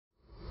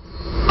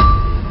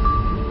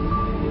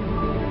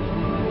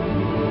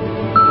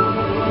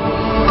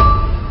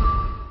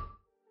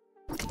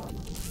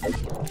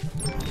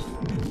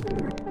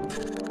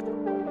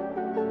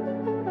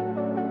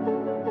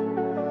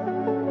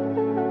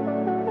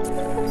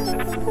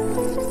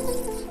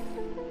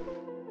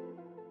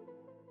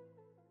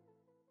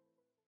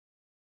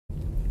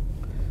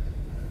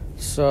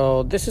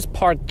So this is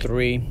part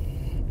 3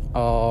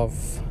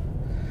 of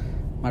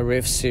my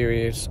riff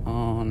series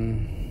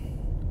on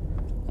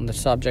the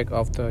subject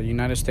of the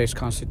United States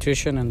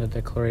Constitution and the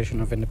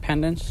Declaration of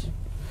Independence.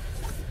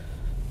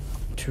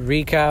 To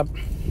recap,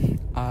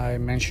 I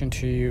mentioned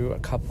to you a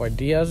couple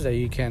ideas that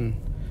you can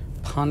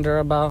ponder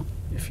about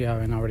if you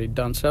haven't already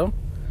done so,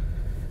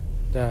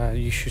 that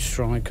you should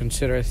strongly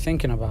consider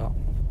thinking about.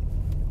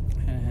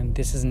 And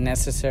this is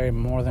necessary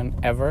more than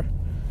ever,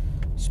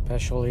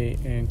 especially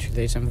in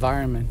today's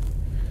environment.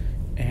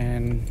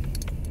 And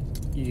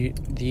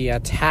the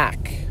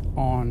attack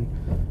on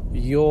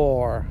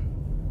your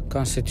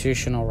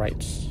constitutional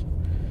rights,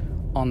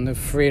 on the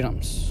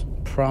freedoms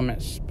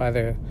promised by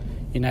the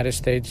United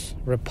States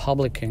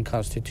Republican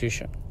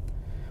Constitution,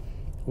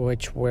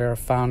 which were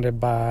founded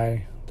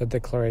by the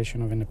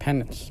Declaration of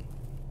Independence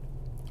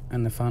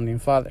and the Founding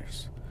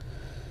Fathers.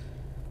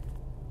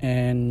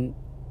 And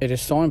it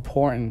is so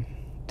important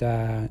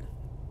that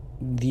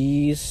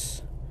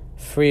these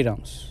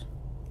freedoms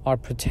are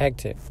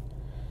protected,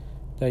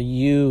 that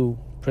you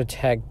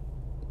protect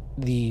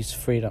these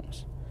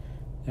freedoms,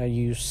 that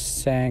you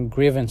send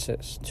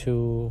grievances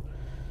to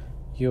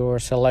your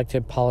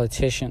selected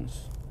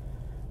politicians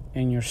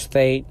in your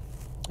state,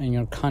 in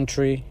your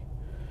country,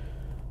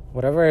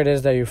 whatever it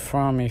is that you're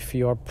from. If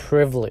you are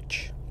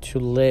privileged to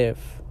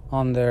live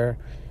under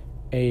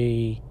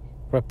a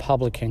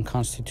Republican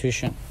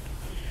Constitution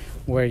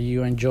where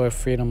you enjoy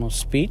freedom of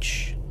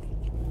speech,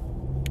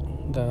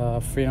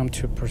 the freedom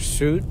to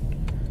pursue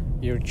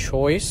your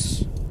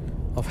choice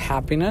of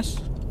happiness,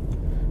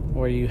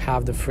 where you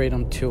have the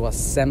freedom to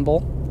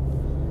assemble,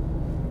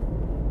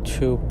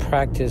 to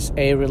practice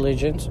a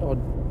religion or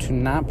to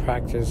not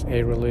practice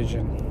a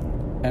religion,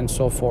 and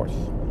so forth.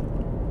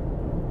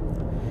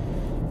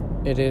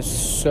 It is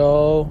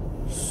so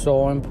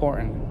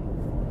important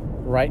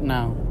right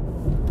now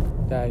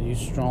that you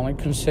strongly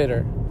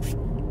consider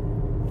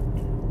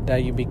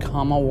that you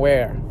become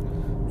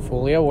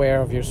fully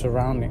aware of your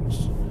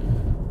surroundings,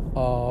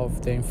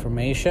 of the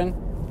information,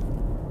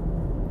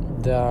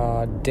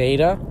 the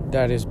data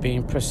that is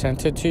being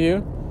presented to you,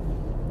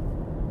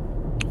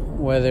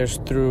 whether it's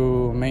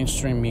through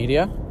mainstream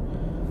media,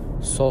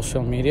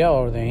 social media,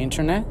 or the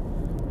internet,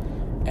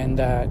 and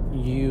that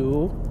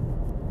you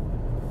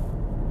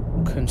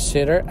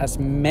consider as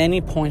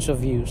many points of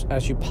view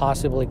as you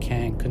possibly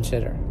can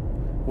consider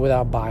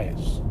without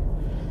bias.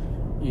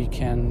 You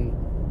can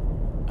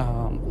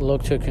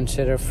look to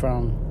consider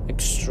from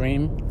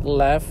extreme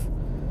left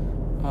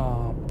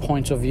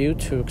points of view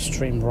to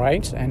extreme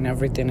rights and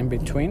everything in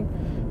between,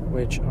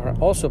 which are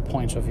also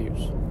points of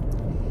views.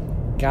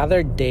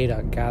 Gather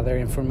data, gather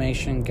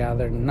information,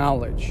 gather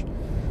knowledge.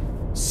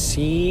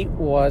 See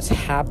what's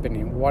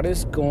happening, what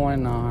is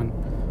going on,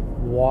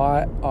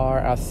 what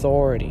are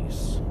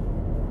authorities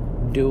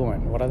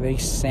doing, what are they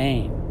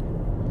saying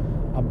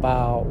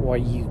about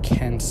what you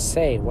can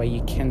say, what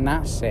you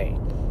cannot say,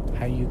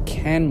 how you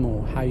can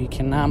move, how you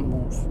cannot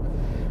move.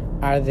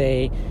 Are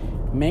they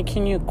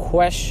making you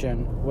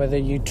question whether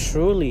you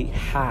truly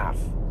have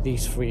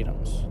these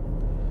freedoms?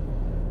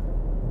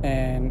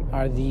 And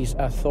are these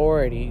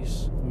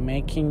authorities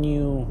making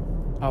you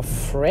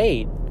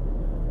afraid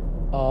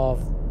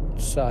of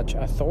such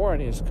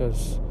authorities?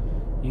 Because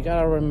you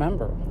gotta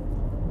remember,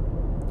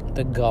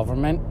 the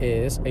government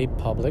is a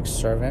public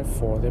servant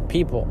for the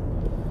people,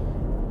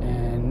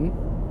 and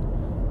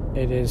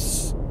it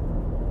is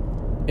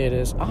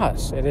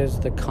us. It is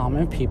the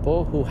common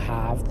people who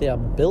have the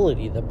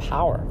ability, the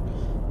power,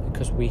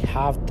 because we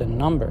have the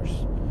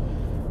numbers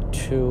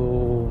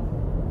to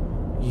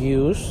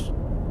use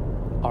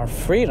our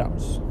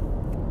freedoms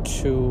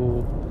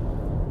to,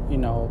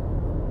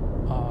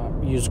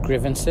 use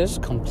grievances,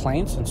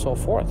 complaints, and so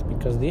forth,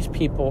 because these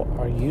people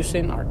are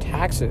using our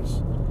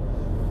taxes,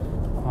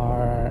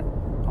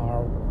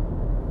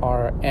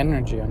 our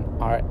energy, and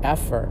our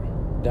effort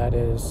that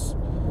is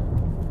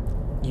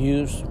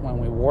used when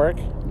we work,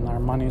 and our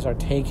monies are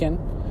taken.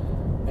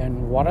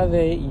 And what are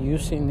they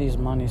using these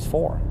monies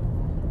for?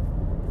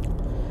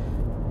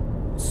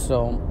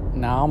 So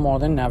now more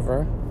than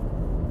ever,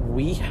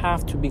 we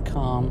have to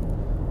become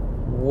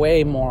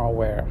way more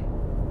aware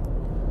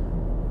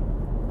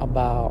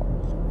about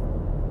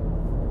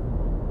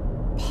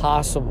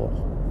possible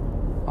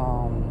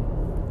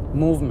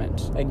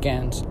movements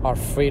against our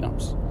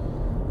freedoms,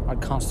 our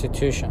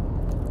Constitution.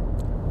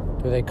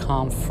 Do they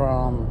come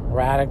from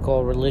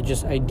radical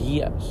religious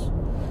ideas?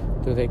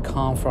 Do they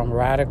come from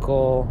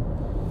radical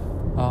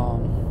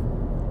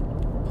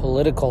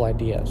political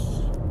ideas?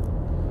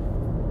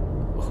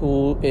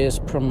 Who is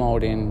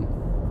promoting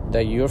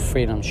that your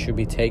freedom should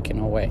be taken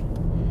away?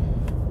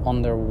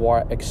 Under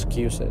what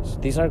excuses?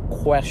 These are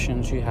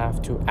questions you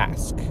have to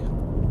ask.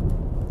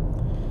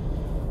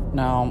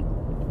 Now,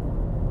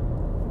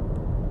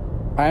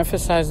 I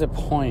emphasize the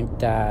point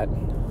that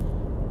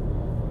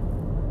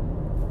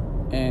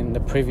in the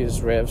previous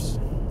riffs,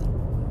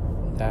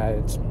 that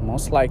it's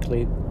most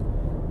likely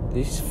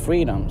These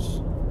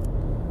freedoms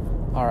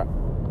are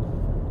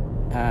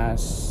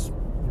as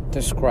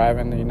described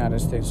in the United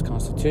States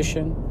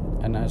Constitution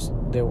and as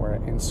they were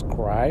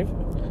inscribed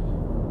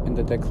in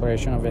the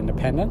Declaration of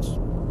Independence,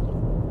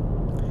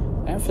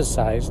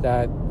 emphasize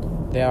that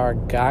they are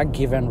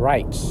God-given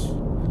rights,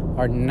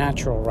 are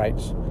natural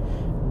rights,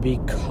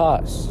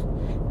 because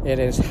it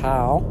is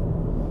how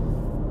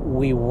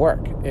we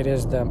work. It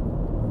is the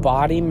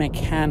body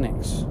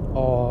mechanics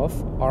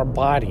of our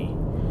body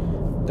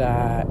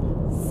that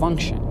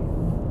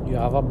function. You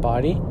have a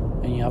body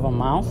and you have a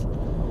mouth,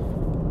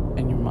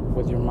 and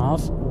with your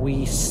mouth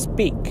we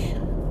speak.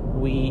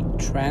 We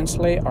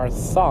translate our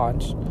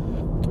thoughts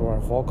through our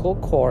vocal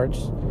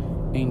cords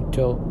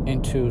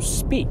into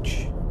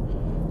speech.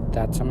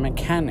 That's a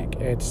mechanic.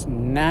 It's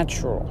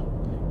natural.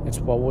 It's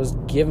what was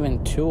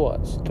given to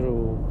us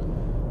through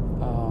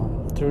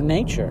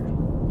nature,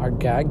 our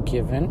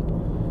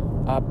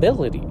God-given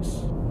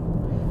abilities.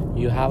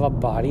 You have a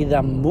body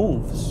that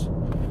moves.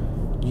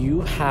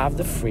 You have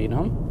the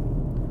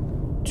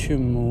freedom to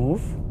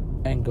move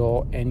and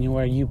go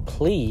anywhere you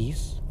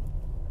please,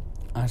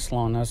 as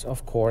long as,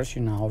 of course,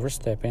 you're not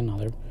overstepping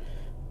other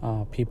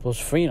people's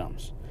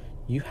freedoms.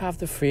 You have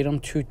the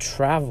freedom to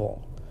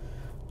travel,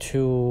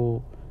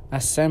 to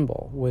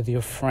assemble with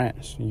your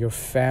friends, your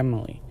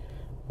family,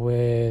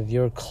 with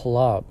your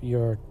club,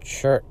 your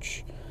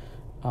church.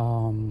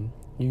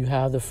 You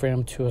have the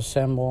freedom to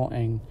assemble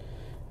and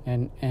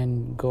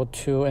go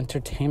to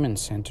entertainment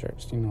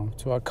centers,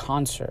 to a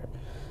concert.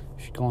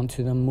 If you're going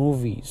to the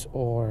movies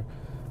or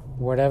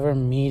whatever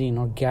meeting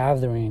or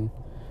gathering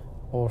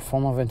or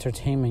form of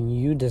entertainment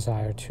you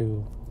desire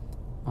to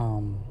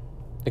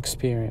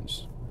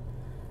experience.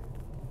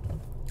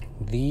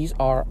 These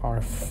are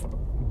our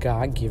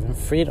God-given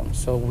freedoms,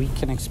 so we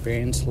can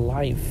experience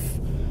life,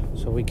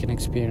 so we can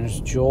experience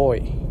joy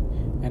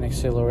and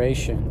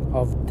exhilaration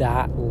of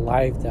that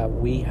life that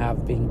we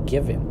have been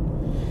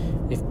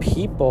given. If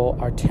people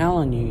are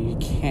telling you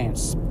can't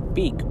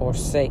speak or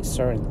say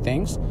certain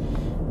things,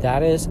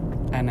 that is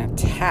an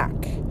attack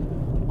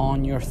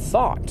on your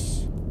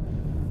thoughts,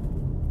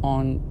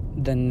 on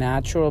the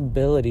natural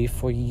ability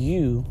for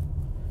you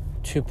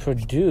to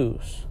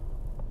produce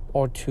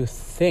or to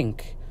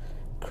think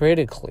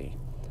critically,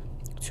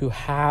 to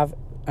have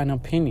an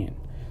opinion,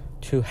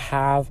 to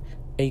have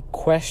a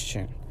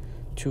question,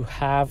 to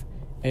have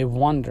a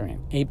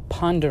wondering, a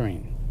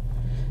pondering.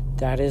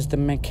 That is the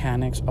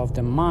mechanics of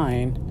the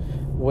mind,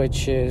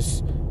 which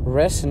is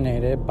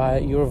resonated by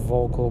your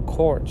vocal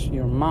cords,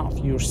 your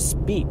mouth, your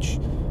speech.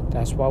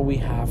 That's why we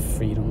have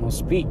freedom of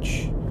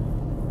speech.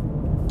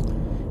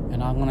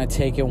 And I'm going to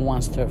take it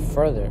one step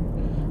further.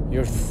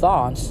 Your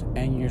thoughts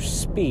and your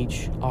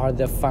speech are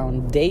the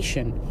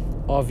foundation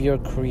of your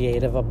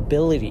creative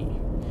ability.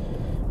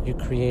 Your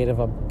creative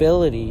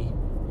ability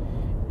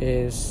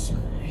is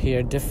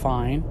here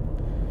defined.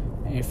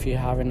 If you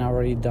haven't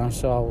already done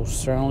so, I will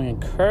certainly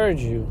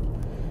encourage you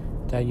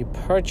that you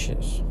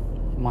purchase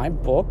my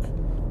book,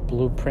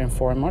 Blueprint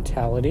for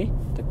Immortality,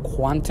 The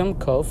Quantum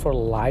Code for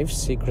Life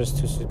Secrets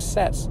to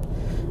Success,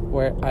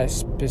 where I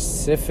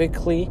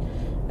specifically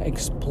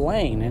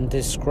explain and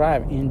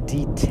describe in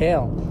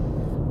detail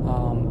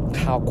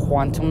how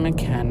quantum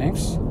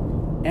mechanics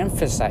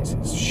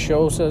emphasizes,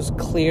 shows us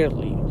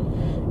clearly,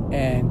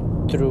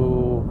 and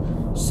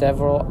through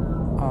several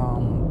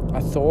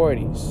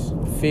authorities,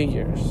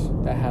 figures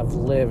that have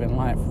lived in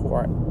life who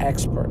are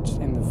experts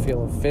in the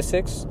field of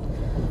physics,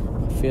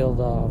 the field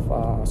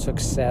of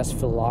success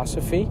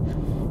philosophy,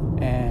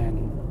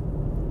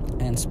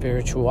 and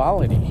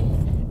spirituality,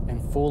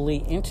 and fully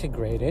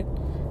integrated,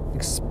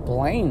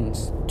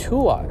 explains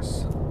to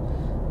us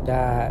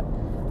that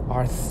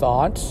our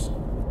thoughts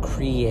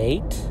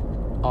create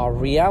our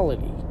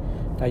reality,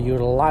 that your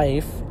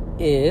life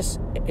is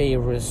a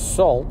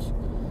result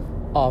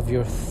of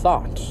your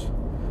thoughts,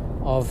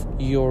 of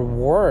your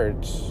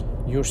words,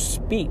 your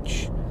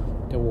speech.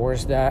 The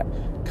words that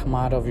come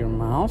out of your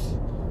mouth,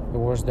 the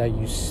words that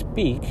you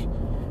speak,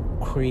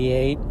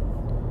 create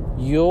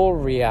your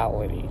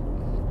reality.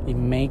 It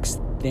makes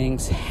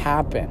things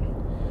happen.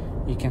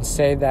 You can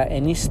say that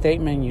any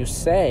statement you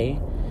say,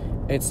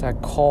 it's a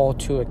call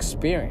to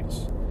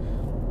experience.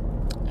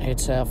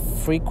 It's a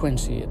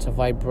frequency, it's a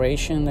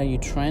vibration that you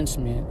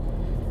transmit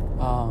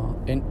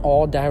in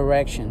all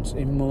directions.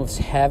 It moves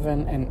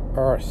heaven and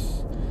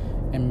earth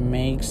and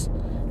makes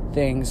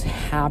things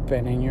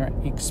happen in your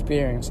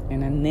experience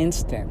in an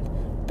instant,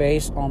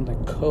 based on the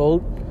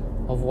code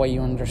of what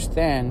you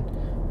understand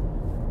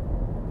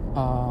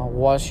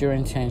was your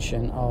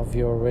intention of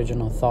your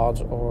original thoughts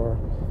or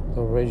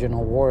the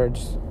original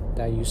words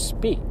that you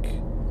speak.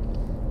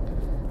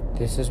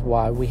 This is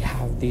why we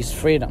have these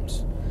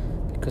freedoms,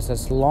 because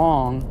as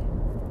long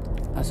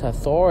as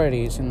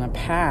authorities in the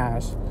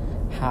past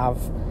have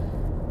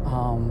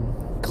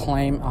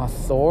claimed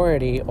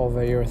authority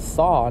over your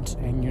thoughts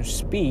and your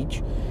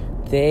speech,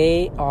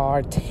 they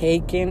are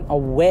taking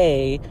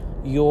away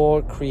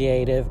your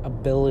creative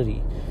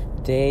ability.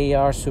 They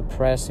are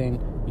suppressing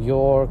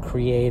your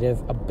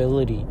creative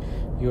ability.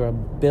 your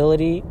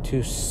ability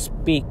to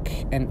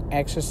speak and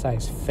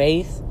exercise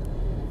faith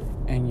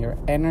and your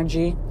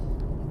energy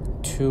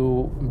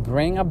to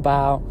bring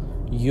about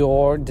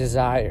your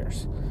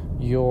desires,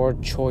 your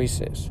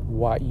choices,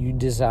 what you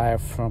desire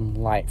from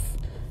life.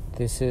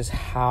 This is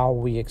how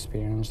we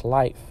experience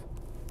life.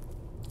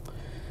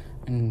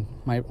 In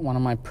one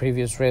of my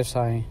previous riffs,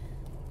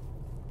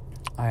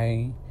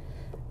 I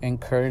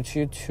encourage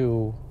you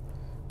to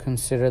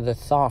consider the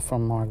thought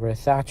from Margaret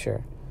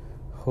Thatcher,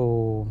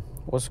 who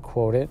was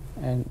quoted,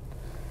 and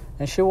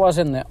she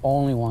wasn't the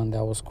only one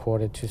that was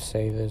quoted to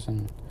say this,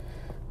 and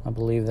I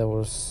believe there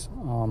was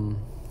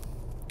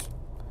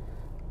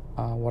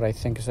what I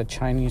think is a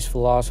Chinese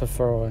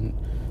philosopher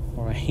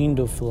or a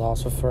Hindu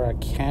philosopher. I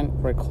can't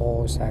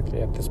recall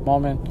exactly at this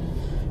moment,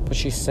 but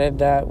she said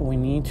that we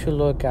need to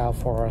look out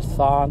for our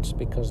thoughts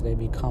because they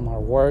become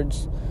our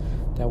words,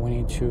 that we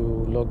need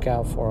to look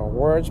out for our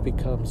words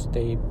because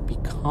they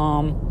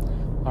become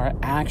our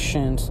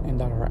actions, and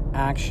that our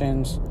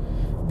actions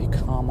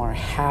become our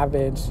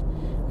habits,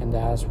 and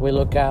that as we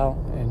look out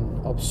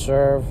and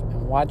observe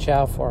and watch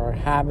out for our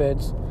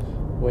habits,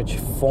 which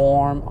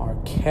form our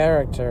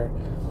character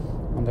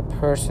and the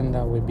person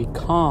that we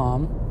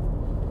become,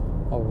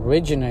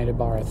 originated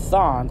by our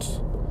thoughts,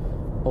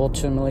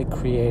 ultimately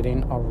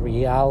creating a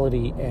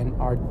reality and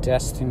our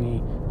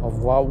destiny of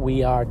what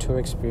we are to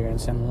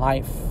experience in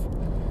life.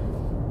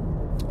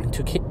 And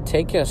to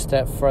take it a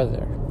step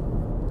further,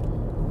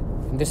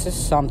 and this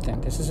is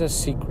a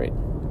secret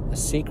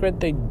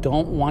they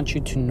don't want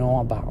you to know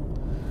about.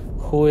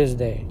 Who is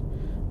they?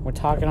 We're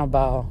talking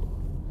about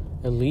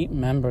elite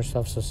members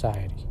of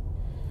society.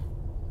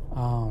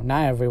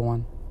 Not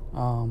everyone.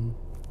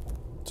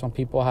 Some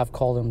people have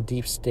called them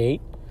deep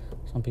state.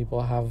 Some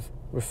people have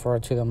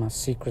referred to them as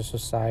secret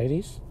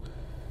societies,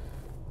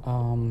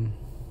 among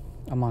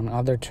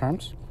other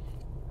terms.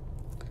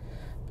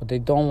 But they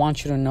don't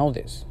want you to know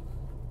this.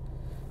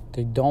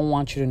 They don't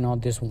want you to know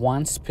this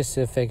one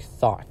specific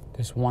thought,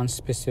 this one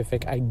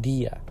specific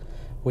idea,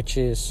 which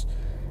is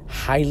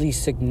highly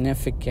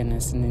significant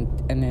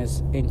and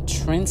is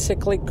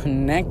intrinsically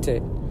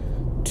connected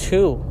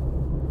to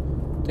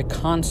the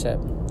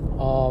concept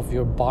of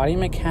your body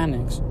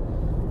mechanics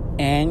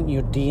and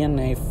your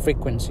DNA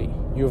frequency,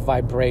 your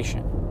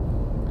vibration.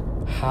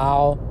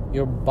 How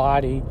your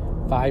body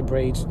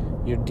vibrates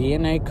your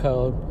DNA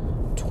code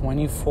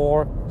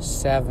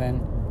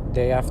 24/7,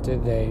 day after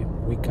day,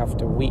 week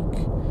after week.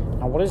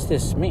 Now, what does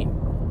this mean?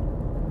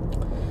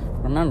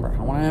 Remember,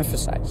 I want to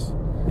emphasize,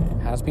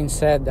 it has been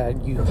said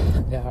that you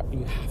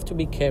have to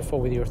be careful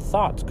with your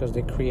thoughts because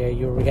they create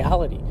your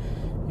reality.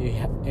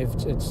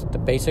 If it's the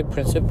basic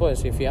principle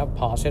is if you have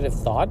positive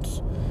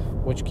thoughts,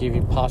 which give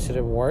you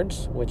positive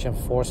words, which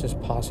enforces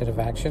positive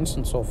actions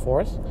and so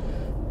forth,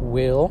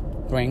 will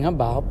bring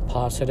about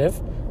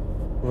positive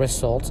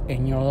results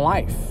in your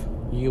life.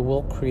 You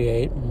will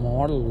create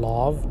more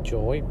love,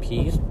 joy,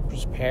 peace,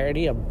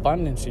 prosperity,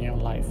 abundance in your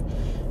life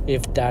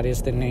if that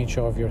is the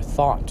nature of your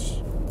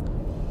thoughts.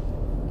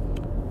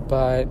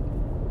 But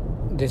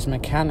these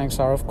mechanics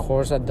are, of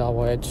course, a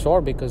double-edged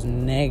sword because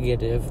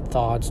negative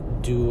thoughts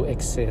do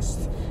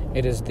exist.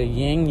 It is the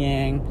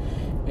yin-yang.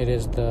 It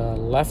is the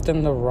left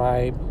and the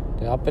right,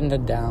 the up and the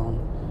down.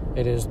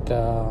 It is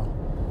the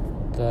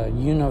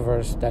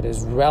universe that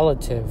is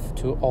relative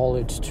to all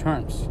its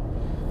terms.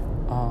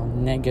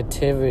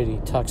 Negativity,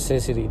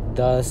 toxicity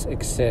does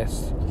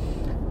exist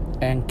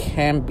and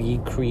can be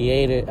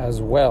created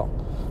as well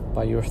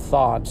by your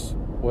thoughts,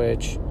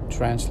 which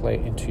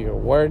translate into your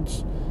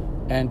words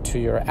and to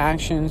your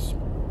actions,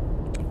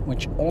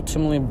 which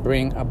ultimately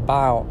bring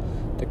about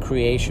the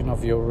creation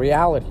of your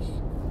reality.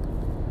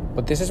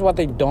 But this is what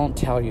they don't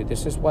tell you.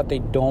 This is what they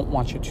don't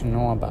want you to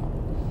know about.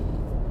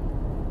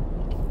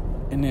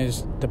 And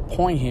the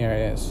point here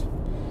is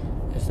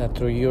that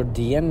through your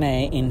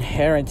DNA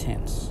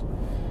inheritance,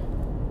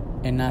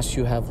 and as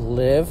you have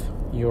lived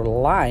your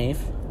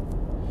life,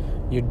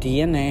 your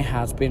DNA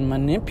has been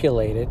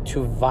manipulated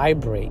to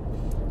vibrate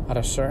at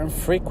a certain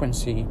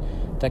frequency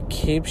that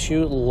keeps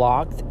you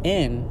locked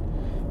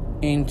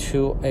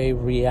into a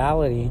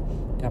reality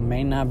that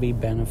may not be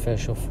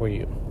beneficial for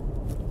you.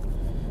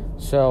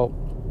 So,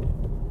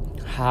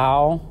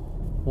 how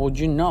would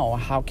you know?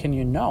 How can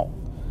you know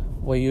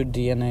where your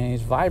DNA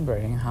is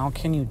vibrating? How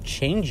can you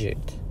change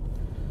it?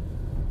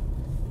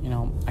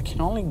 I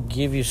can only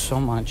give you so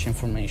much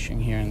information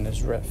here in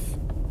this riff.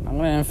 I'm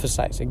going to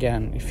emphasize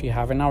again, if you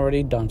haven't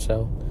already done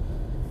so,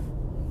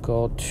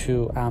 go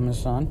to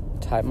Amazon,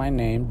 type my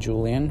name,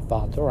 Julian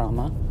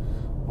Valderrama,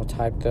 or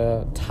type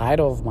the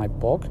title of my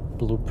book,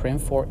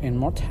 Blueprint for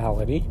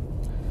Immortality.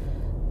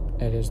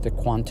 It is the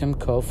quantum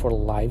code for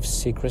life's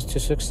secrets to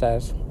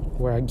success,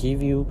 where I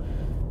give you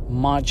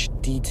much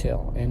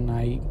detail and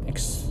I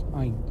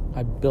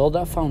build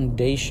a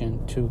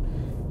foundation to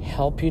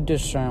help you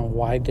discern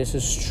why this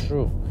is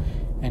true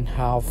and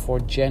how for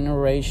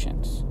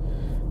generations,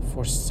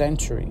 for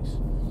centuries,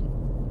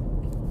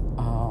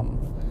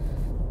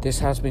 this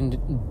has been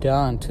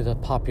done to the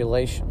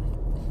population.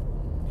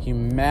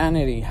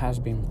 Humanity has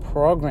been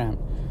programmed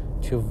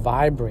to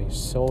vibrate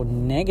so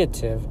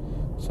negative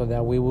so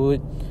that we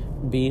would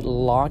be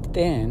locked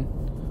in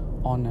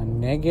on a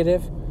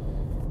negative,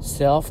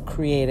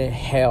 self-created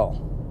hell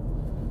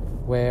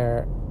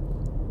where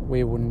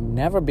we would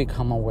never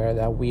become aware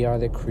that we are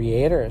the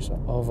creators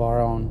of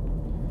our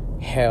own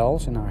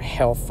hells and our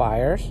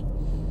hellfires,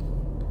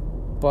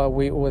 but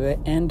we would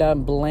end up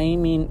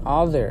blaming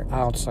other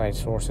outside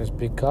sources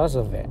because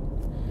of it.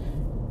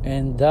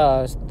 And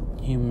thus,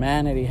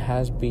 humanity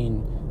has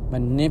been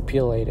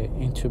manipulated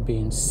into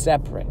being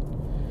separate.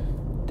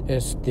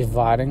 It's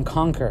divide and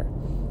conquer.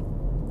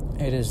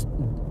 It is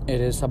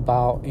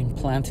about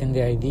implanting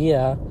the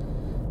idea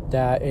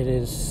that it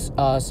is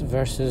us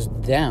versus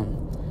them,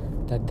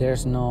 that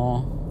there's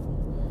no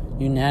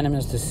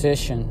unanimous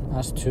decision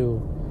as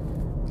to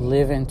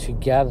living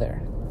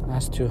together,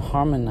 as to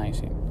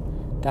harmonizing.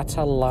 That's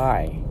a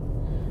lie.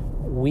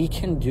 We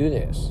can do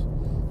this,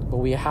 but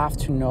we have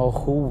to know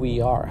who we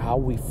are, how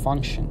we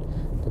function,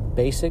 the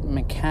basic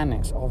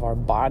mechanics of our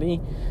body,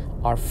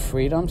 our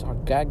freedoms, our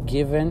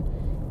God-given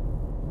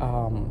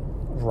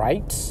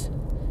rights,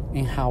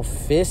 and how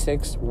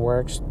physics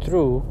works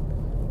through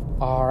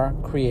our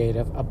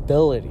creative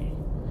ability,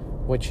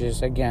 which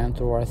is, again,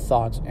 through our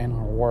thoughts and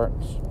our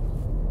words.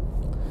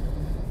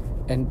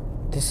 And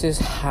this is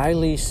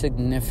highly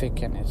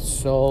significant. It's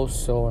so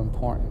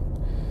important.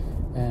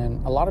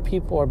 And a lot of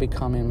people are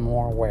becoming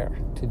more aware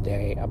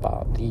today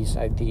about these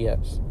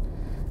ideas.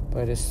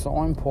 But it's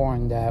so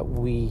important that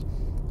we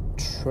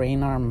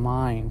train our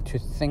mind to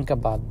think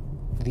about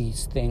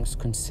these things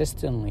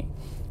consistently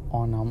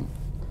on a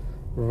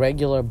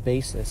regular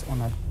basis, on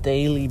a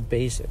daily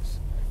basis.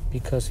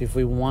 Because if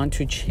we want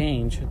to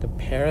change the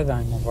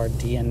paradigm of our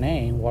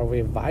DNA and what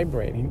we're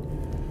vibrating,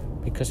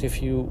 because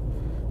if you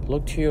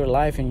look to your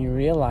life and you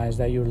realize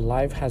that your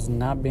life has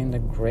not been the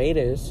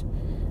greatest,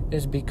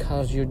 is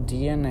because your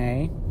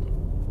DNA,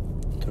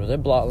 through the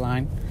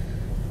bloodline,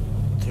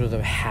 through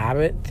the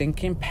habit,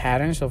 thinking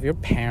patterns of your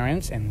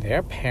parents and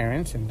their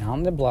parents and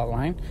down the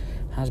bloodline,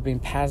 has been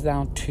passed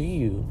down to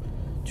you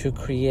to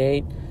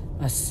create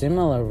a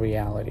similar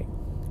reality.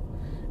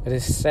 It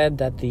is said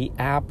that the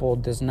apple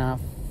does not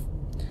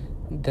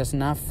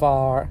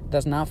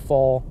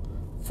fall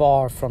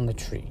far from the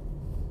tree.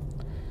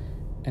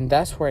 And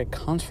that's where it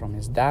comes from,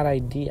 is that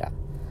idea.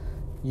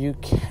 You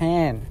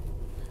can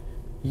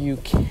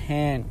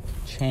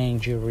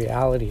change your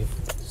reality if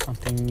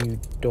something you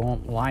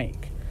don't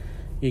like.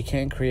 You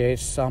can create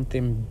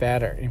something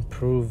better,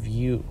 improve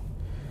you.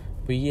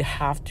 But you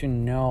have to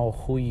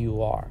know who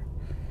you are.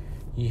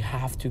 You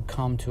have to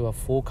come to a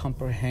full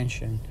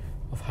comprehension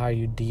of how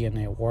your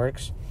DNA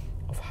works,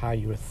 of how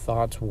your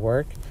thoughts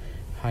work,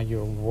 how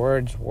your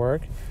words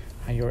work,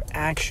 how your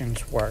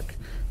actions work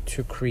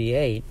to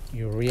create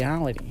your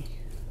reality.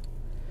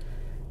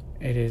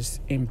 It is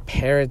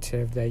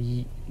imperative that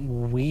you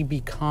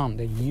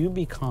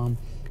become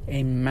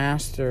a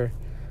master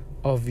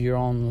of your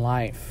own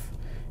life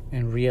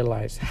and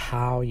realize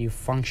how you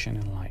function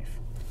in life.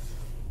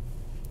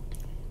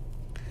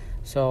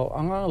 So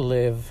I'm going to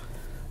leave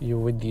you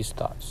with these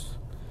thoughts,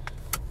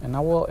 and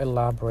I will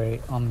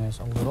elaborate on this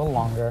a little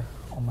longer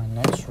on my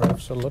next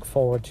riff, so look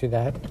forward to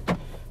that.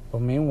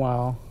 But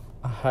meanwhile,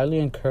 I highly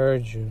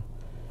encourage you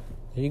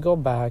that you go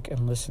back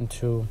and listen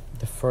to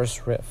the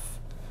first riff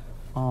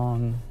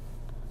on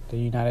the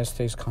United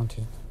States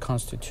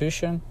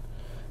Constitution,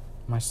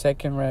 my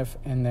second riff,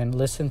 and then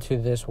listen to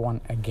this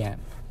one again.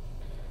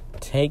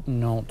 Take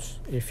notes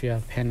if you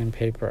have pen and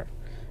paper,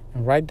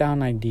 and write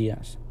down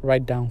ideas,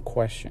 write down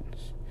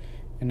questions.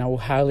 And I will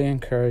highly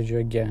encourage you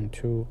again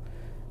to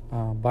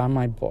buy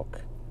my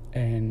book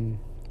and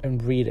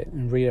read it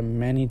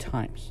many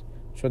times,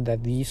 so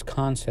that these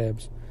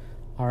concepts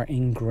are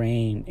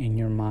ingrained in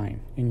your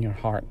mind, in your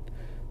heart,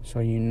 so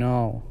you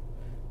know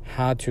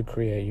how to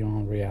create your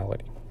own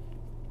reality.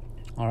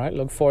 All right,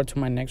 look forward to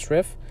my next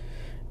riff.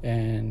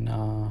 And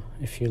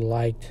if you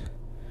liked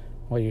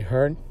what you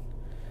heard,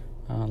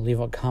 leave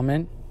a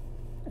comment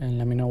and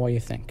let me know what you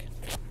think.